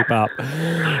trying to keep up?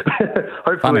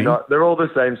 Hopefully not. They're all the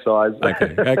same size.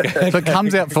 Okay. So it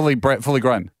comes out fully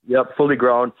grown? Yep, fully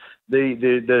grown. I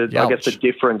guess the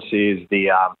difference is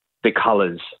the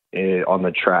colours on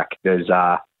the track. There's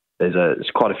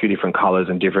quite a few different colours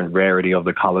and different rarity of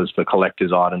the colours for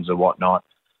collector's items and whatnot.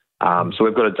 So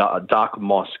we've got a dark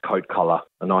moss coat colour,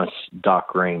 a nice dark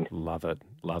green. Love it.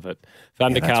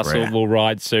 Thunder Castle will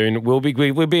ride soon. We'll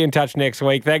be in touch next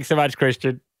week. Thanks so much,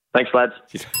 Christian. Thanks, lads.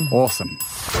 Awesome.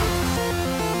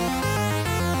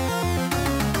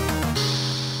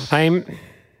 Hey,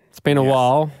 it's been a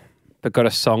while, but got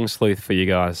a song sleuth for you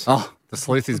guys. Oh, the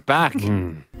sleuth is back.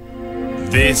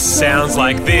 This sounds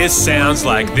like this, sounds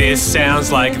like this,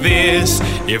 sounds like this.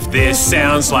 If this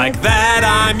sounds like that,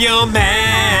 I'm your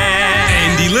man.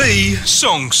 Andy Lee,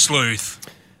 Song Sleuth.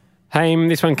 Hey,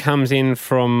 this one comes in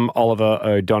from Oliver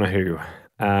O'Donoghue.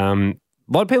 A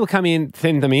lot of people come in,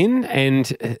 send them in, and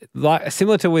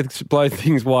similar to with Blow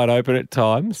Things Wide Open at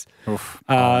times,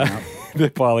 they're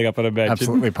piling up, I'd imagine.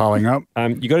 Absolutely piling up.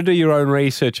 You got to do your own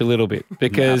research a little bit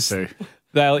because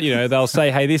they'll say,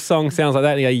 hey, this song sounds like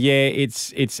that. And you go, yeah,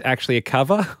 it's actually a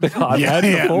cover that I've had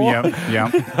before.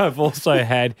 Yeah. I've also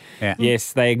had,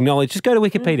 yes, they acknowledge, just go to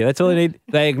Wikipedia. That's all they need.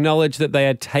 They acknowledge that they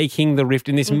are taking the rift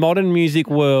in this modern music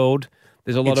world.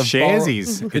 There's a lot of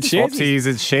sharesies. It's swapsies,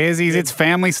 it's sharesies, it's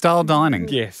family style dining.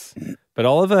 Yes. But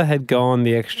Oliver had gone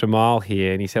the extra mile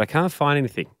here and he said, I can't find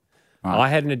anything. Right. I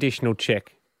had an additional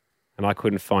check and I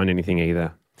couldn't find anything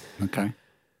either. Okay.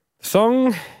 The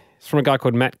song is from a guy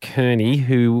called Matt Kearney,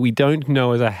 who we don't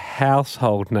know as a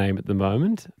household name at the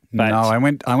moment. But no, I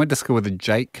went to school with a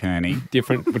Jake Kearney.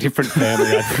 Different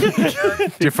family, I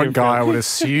think. Different guy, I would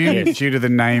assume, due to the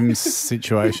name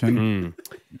situation.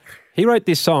 He wrote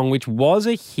this song, which was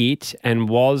a hit and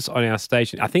was on our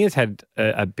station. I think it's had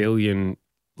a billion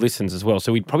listens as well.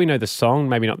 So we'd probably know the song,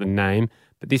 maybe not the name.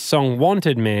 But this song,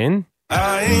 Wanted Man.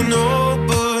 I ain't no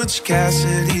Butch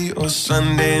Cassidy or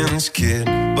Sundance Kid,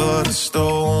 but I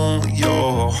stole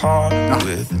your heart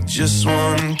with just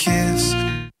one kiss.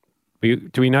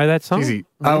 Do we know that song? Easy.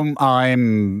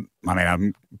 I'm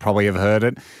probably have heard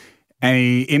it. And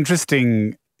he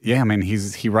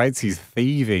rates his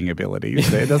thieving abilities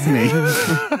there, doesn't he?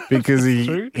 Because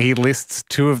he lists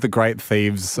two of the great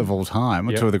thieves of all time,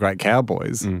 or two of the great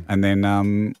cowboys, and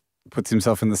then puts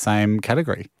himself in the same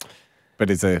category, but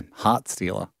is a heart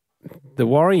stealer. The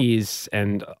worry is,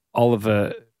 and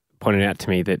Oliver pointed out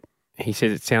to me that he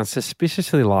says it sounds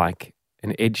suspiciously like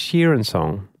an Ed Sheeran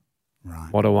song.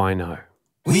 Right. What do I know?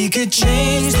 We could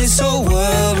change this whole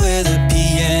world with a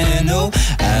piano,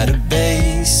 add a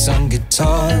bass, some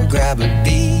guitar, grab a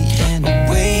beat, and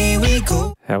away we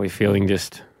go. How are we feeling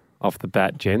just off the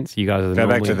bat, gents? You guys are go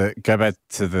back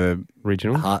to the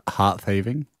original heart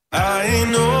thieving. I ain't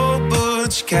no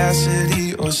Butch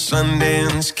Cassidy or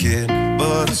Sundance Kid,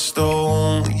 but I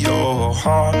stole your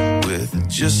heart with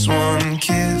just one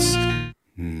kiss.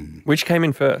 Which came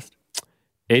in first?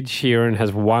 Ed Sheeran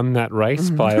has won that race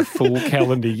by a full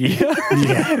calendar year.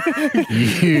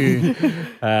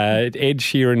 Ed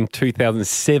Sheeran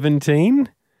 2017,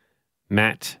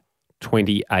 Matt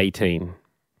 2018.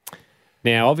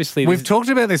 Now, obviously... We've talked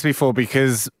about this before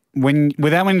because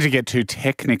without wanting to get too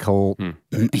technical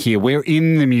here, we're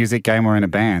in the music game, we're in a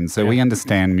band, so we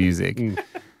understand music.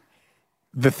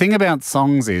 The thing about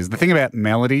songs the thing about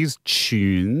melodies,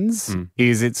 tunes,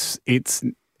 is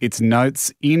it's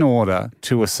notes in order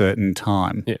to a certain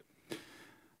time. Yeah.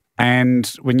 And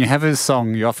when you have a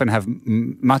song, you often have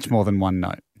much more than one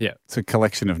note. Yeah. It's a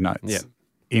collection of notes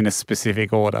in a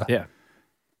specific order. Yeah.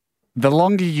 The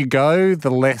longer you go, the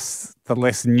less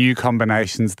new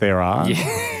combinations there are.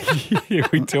 Yeah,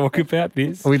 we talk about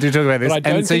this. We do talk about this. But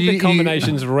I don't think the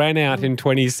combinations ran out in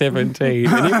 2017.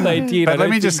 And if they did, but let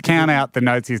me just count out the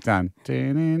notes he's done.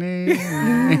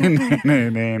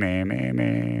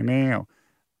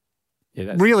 Yeah,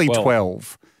 that's really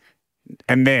 12.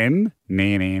 And then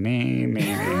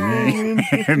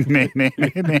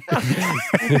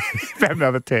About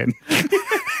another 10.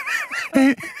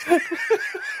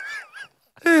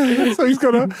 So he's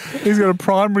got a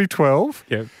primary 12.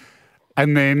 Yep.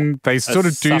 And then they sort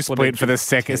of do split for the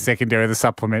 10. secondary, the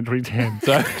supplementary 10.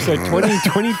 So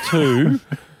 22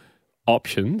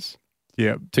 options.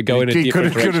 Yeah. To go in a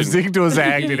different direction. Could have zigged or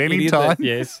zagged at any time.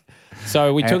 Yes.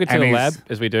 So we took it to the lab,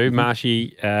 as we do. Mm-hmm.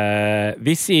 Marshy,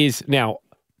 this is... Now,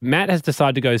 Matt has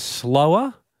decided to go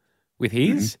slower with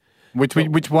his. Mm-hmm.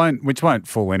 Which won't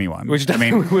fool anyone. I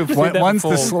mean, once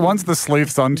the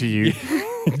sleuth's onto you,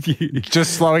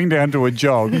 just slowing down to a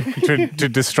jog to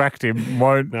distract him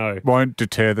won't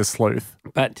deter the sleuth.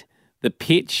 But the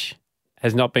pitch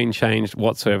has not been changed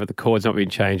whatsoever. The chord's not been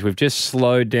changed. We've just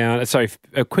slowed down. Sorry,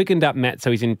 quickened up Matt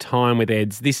so he's in time with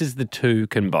Ed's. This is the two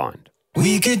combined.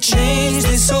 We could change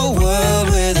this whole world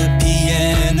with a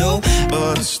piano,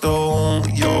 but I stole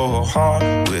your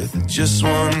heart with just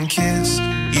one kiss.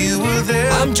 You were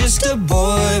there. I'm just a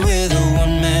boy with a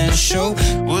one-man show.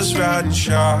 Was riding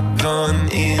shotgun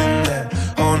in that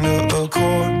Honda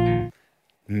Accord.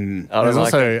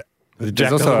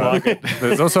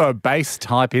 There's also a bass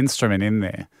type instrument in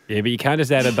there. Yeah, but you can't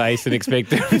just add a bass and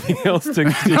expect everything else to...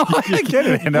 No, I get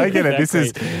it.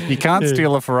 Exactly. You can't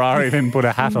steal a Ferrari and then put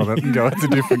a hat on it and go, it's a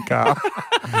different car.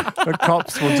 The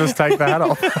cops will just take the hat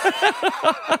off.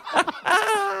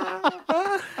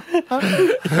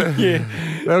 Yeah.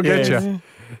 They'll get you.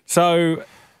 So...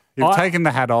 You've taken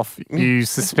the hat off. You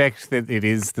suspect that it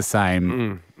is the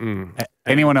same.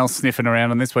 Anyone else sniffing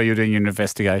around on this while you're doing your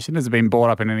investigation? Has it been brought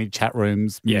up in any chat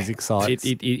rooms, music sites?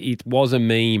 It was a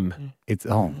meme.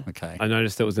 Okay. I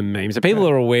noticed it was a meme. So people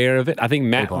are aware of it. I think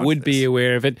Matt would be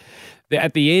aware of it.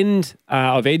 At the end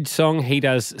of Ed's song, he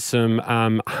does some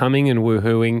humming and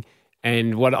woohooing.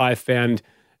 And what I found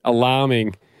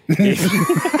alarming is...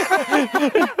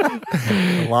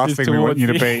 The last thing we want you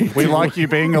to be. We like you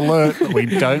being alert, but we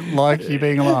don't like you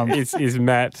being alarmed. Is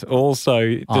Matt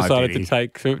also decided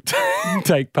to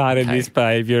take part in this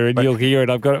behaviour, and you'll hear it.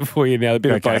 I've got it for you now, a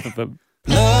bit of both of them.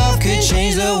 Love could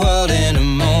change the world in a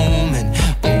moment,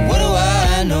 but what do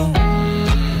I know?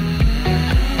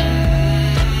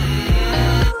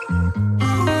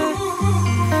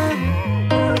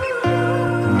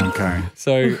 Okay.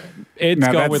 So Ed's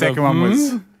gone with second one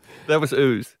was... That was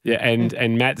ooze. Yeah,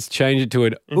 and Matt's changed it to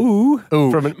an ooh.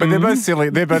 But they're both silly.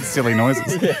 They're both silly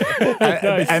noises.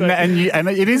 And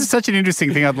it is such an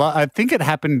interesting thing. I think it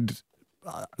happened.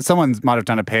 Someone might have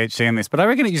done a PhD on this, but I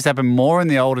reckon it used to happen more in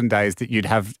the olden days that you'd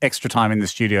have extra time in the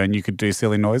studio and you could do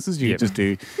silly noises. You could just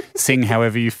sing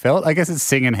however you felt. I guess it's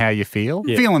singing how you feel,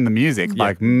 feeling the music,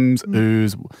 like mms,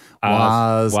 oohs,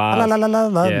 wahs, la la la la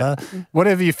la.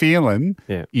 Whatever you're feeling,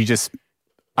 you just.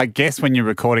 I guess when you're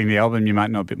recording the album, you might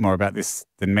know a bit more about this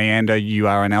than me, Ando. You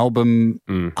are an album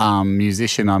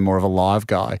musician. I'm more of a live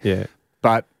guy. Yeah.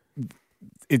 But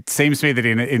it seems to me that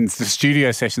in the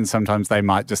studio sessions, sometimes they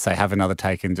might just say, have another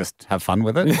take and just have fun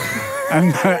with it.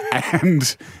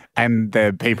 and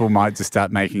the people might just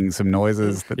start making some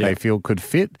noises that they feel could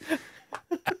fit.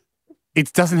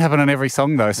 It doesn't happen on every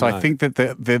song, though. So I think that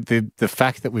the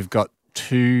fact that we've got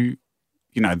two...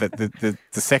 You know, the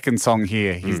second song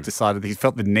here, he's decided he's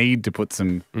felt the need to put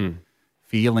some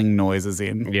feeling noises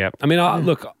in. Yeah. I mean, I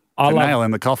love... nail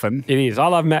in the coffin. It is. I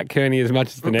love Matt Kearney as much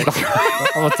as the next.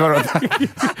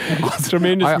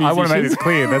 Tremendous musician. I want to make this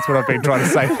clear. That's what I've been trying to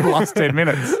say for the last 10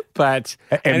 minutes. But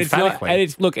emphatically.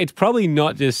 It's probably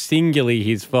not just singularly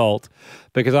his fault,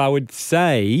 because I would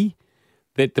say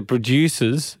that the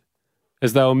producers,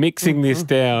 as they were mixing this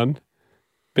down...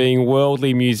 being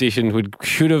worldly musicians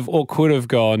should have or could have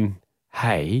gone,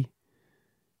 hey,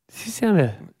 does this sound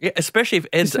especially if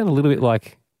Ed's sound a little bit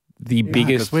like the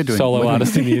biggest solo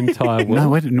artist in the entire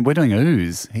world? No, we're doing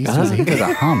ooze. He does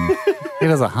a hum. He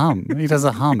does a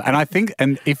hum. And I think,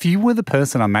 and if you were the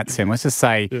person on Matt's team, let's just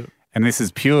say, and this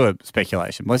is pure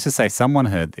speculation, let's just say someone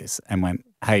heard this and went,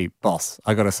 hey, boss,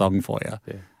 I got a song for you.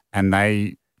 Yeah. And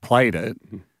they played it.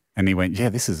 And he went, yeah,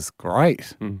 this is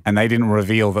great. And they didn't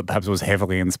reveal that perhaps it was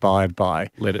heavily inspired by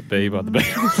Let It Be by the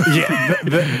Beatles. Yeah,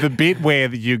 the bit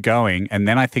where you're going, and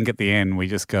then I think at the end we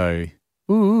just go,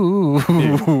 ooh,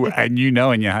 and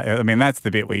I mean, that's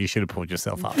the bit where you should have pulled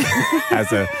yourself up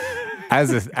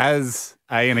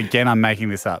and again, I'm making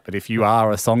this up, but if you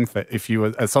are a song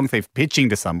thief pitching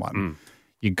to someone,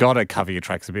 you got to cover your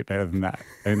tracks a bit better than that.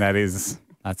 And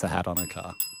that's a hat on a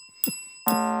car.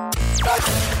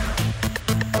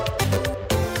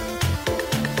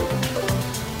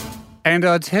 And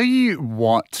I'll tell you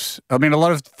what, I mean, a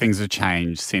lot of things have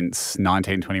changed since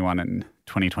 1921 and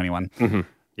 2021. Mm-hmm.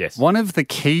 Yes. One of the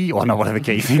key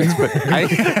things, but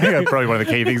probably one of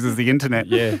the key things is the internet.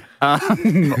 Yeah.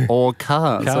 Or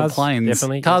cars or Cars, planes.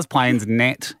 definitely. Cars, planes,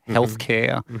 net,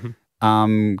 healthcare.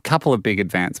 Couple of big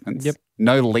advancements. Yep.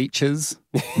 No leeches,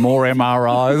 more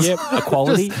MRIs. Yep.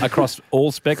 Equality across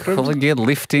all spectrums. Yeah,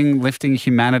 lifting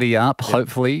humanity up,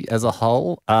 hopefully, as a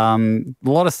whole. A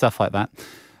lot of stuff like that.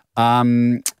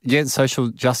 Social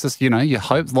justice, you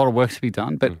hope a lot of work to be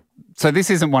done. But so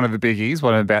this isn't one of the biggies,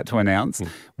 what I'm about to announce.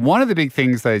 One of the big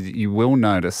things, though, that you will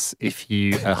notice if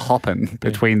you are hopping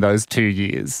between those 2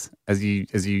 years as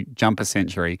you jump a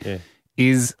century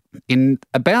is in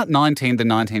about 19 to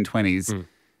 1920s, you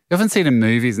often see it in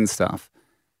movies and stuff,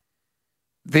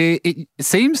 it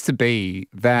seems to be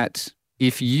that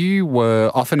if you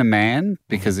were often a man,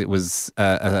 because it was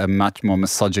a much more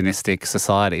misogynistic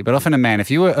society, but often a man, if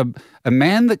you were a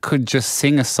man that could just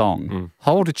sing a song,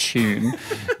 hold a tune,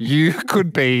 you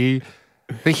could be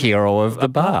the hero of the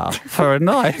bar for a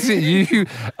night.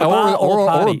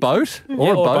 Or a boat.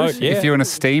 If you're in a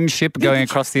steamship going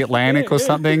across the Atlantic or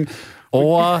something.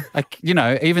 Or,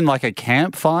 even like a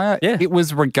campfire. Yeah. It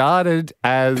was regarded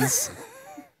as...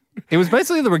 It was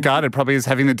basically regarded probably as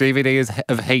having the DVD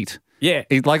of Heat. Yeah.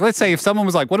 Let's say if someone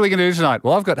was like, what are we going to do tonight?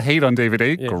 Well, I've got Heat on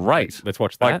DVD. Yeah. Great. Let's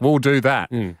watch that. We'll do that.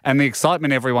 And the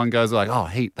excitement, everyone goes like, oh,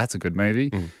 Heat, that's a good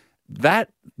movie.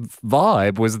 That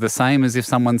vibe was the same as if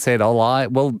someone said,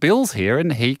 Bill's here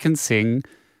and he can sing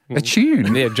a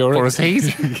tune. Yeah, for us.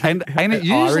 And it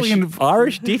usually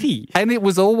Irish ditty. And it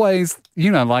was always,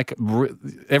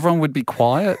 everyone would be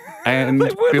quiet and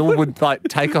Bill would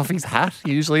take off his hat,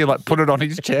 usually put it on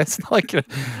his chest.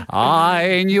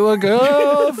 I knew a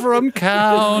girl from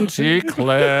County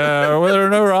Clare with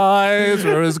her eyes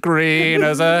were as green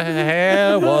as her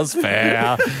hair was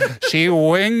fair. She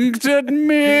winked at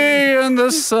me in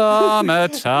the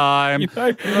summertime.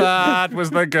 That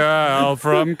was the girl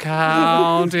from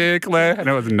County Clare. And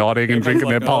it was nodding and drinking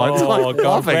their pints.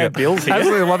 Laughing. Bill's here.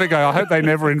 Absolutely loving it. I hope they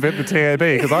never invent the TAB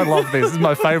because I love this. This is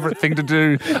my favourite thing to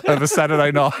do of a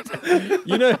Saturday night.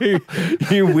 You know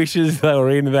who wishes they were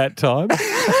in that time?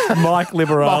 Mike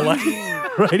Liberale.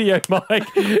 Radio Mike.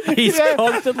 He's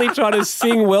constantly trying to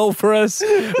sing well for us.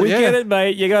 We get it,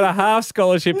 mate. You got a half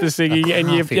scholarship to singing,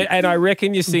 and I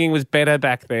reckon your singing was better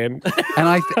back then.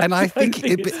 And I think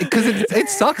because it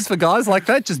sucks for guys like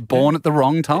that, just born at the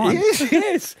wrong time.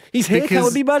 Yes. His haircut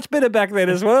would be much better back then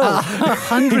as well.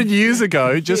 100 years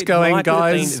ago, just going,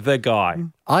 guys. The guy.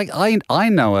 I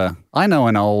know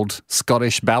an old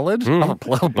Scottish ballad.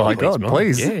 Oh, by God,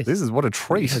 please. Yes. This is what a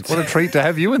treat. What a treat to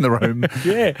have you in the room.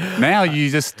 Yeah. Now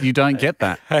you don't get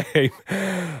that.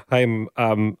 I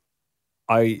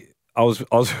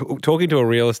was talking to a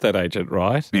real estate agent,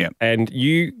 right? Yeah. And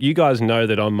you guys know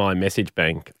that on my message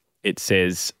bank it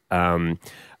says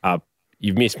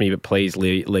you've missed me, but please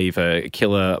leave a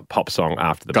killer pop song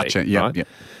after the beat. Yeah. Right? Yeah.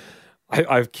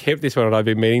 I've kept this one and I've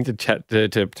been meaning to chat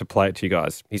to play it to you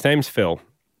guys. His name's Phil,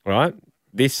 right?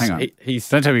 Hang on.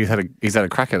 Don't tell me he's had a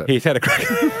crack at it. He's had a crack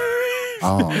at it.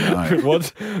 Oh, no.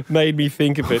 What made me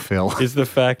think of it is the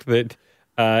fact that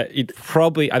it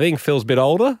probably, I think Phil's a bit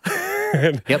older.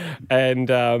 Yep. And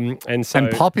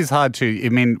pop is hard too. I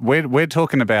mean, we're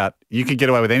talking about you could get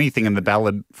away with anything in the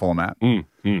ballad format.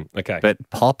 Okay. But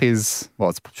pop is,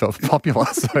 it's popular,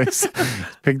 so it's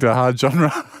picked a hard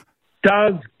genre.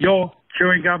 Does your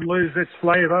chewing gum lose its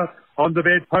flavour on the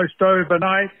bedpost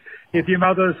overnight? If your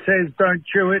mother says don't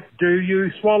chew it, do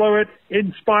you swallow it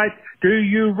in spite? Do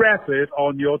you wrap it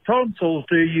on your tonsils?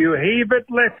 Do you heave it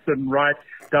left and right?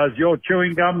 Does your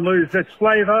chewing gum lose its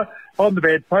flavour on the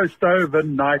bedpost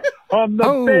overnight? On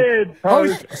the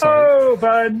bedpost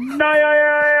overnight.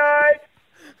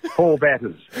 Paul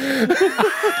Batters.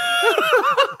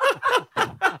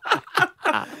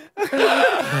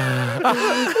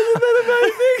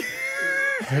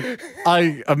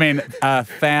 I mean,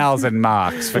 1,000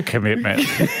 marks for commitment.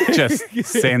 Just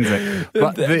sends it.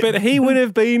 But he would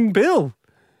have been Bill.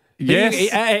 Yes.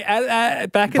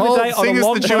 Back in Paul, the day, sing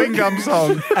us the chewing gum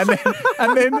song.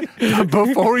 And then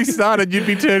before he started, you'd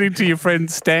be turning to your friend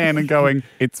Stan and going,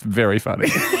 it's very funny.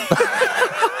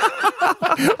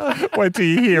 Wait till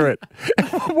you hear it.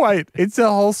 Wait, it's a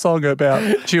whole song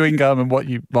about chewing gum and what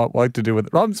you might like to do with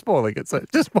it. I'm spoiling it, so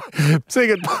just sing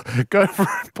it. Go for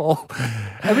it, Paul.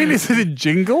 I mean, is it a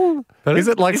jingle? Is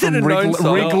it like from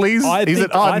Wrigley's?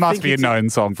 It must be a known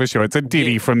song for sure. It's a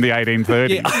ditty from the 1830s.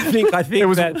 Yeah, I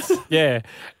think that's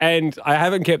And I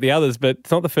haven't kept the others, but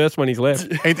it's not the first one he's left.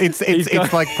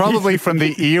 It's like probably from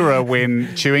the era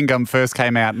when chewing gum first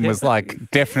came out and was like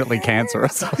definitely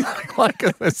cancerous. Like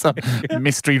there's some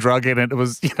mystery drug in it. It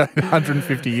was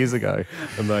 150 years ago.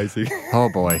 Amazing. Oh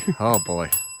boy.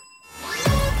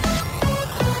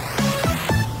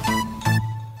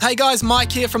 Hey guys,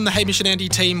 Mike here from the Hamish and Andy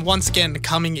team, once again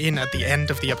coming in at the end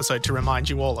of the episode to remind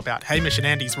you all about Hamish and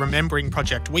Andy's Remembering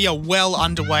Project. We are well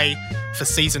underway for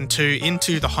Season 2,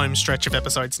 into the home stretch of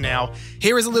episodes now.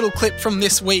 Here is a little clip from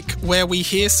this week where we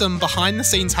hear some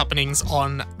behind-the-scenes happenings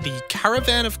on the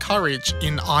Caravan of Courage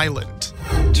in Ireland.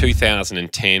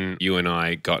 2010, you and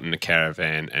I got in a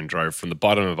caravan and drove from the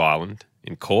bottom of Ireland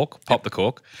in Cork, popped the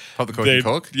cork. Pop the cork in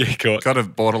Cork? Yeah, Cork. Got a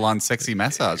borderline sexy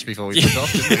massage before we took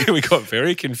off, didn't we? We got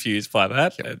very confused by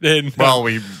that. And then, Well,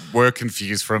 we were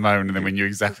confused for a moment and then we knew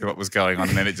exactly what was going on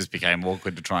and then it just became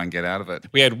awkward to try and get out of it.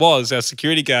 we had Woz, our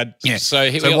security guard. Yeah.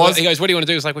 So he goes, "What do you want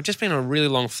to do?" It's like, we've just been on a really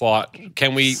long flight.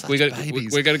 Can we? We're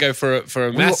going to go for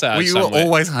a massage. We were somewhere.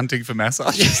 always hunting for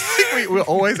massages. We were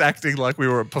always acting like we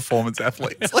were performance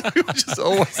athletes. Like we were just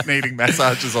always needing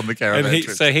massages on the caravan And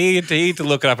trip. so he had to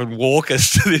look it up and walk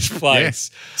us to this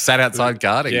place. Sat outside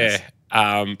guarding us.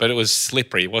 Yeah. But it was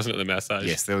slippery, wasn't it, the massage?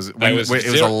 Yes, there was. It was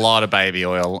was a lot of baby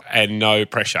oil and no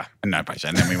pressure. and no pressure.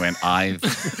 And then we went, I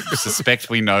suspect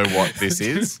we know what this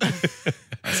is.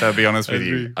 So I'll be honest with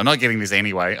you, I'm not getting this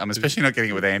anyway. I'm especially not getting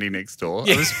it with Andy next door.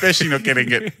 I'm especially not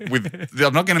getting it with.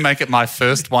 I'm not going to make it my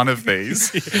first one of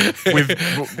these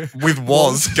with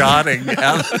Woz guarding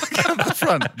out the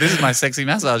front. This is my sexy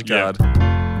massage guard.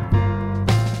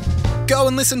 Go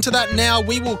and listen to that now.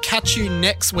 We will catch you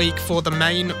next week for the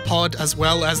main pod as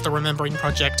well as the Remembering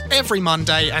Project every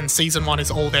Monday, and Season 1 is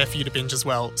all there for you to binge as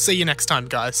well. See you next time,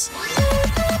 guys.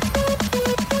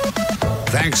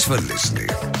 Thanks for listening.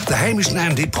 The Hamish and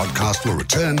Andy podcast will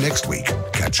return next week.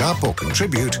 Catch up or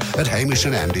contribute at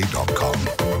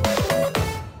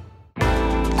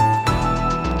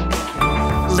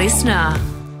hamishandandy.com. Listener.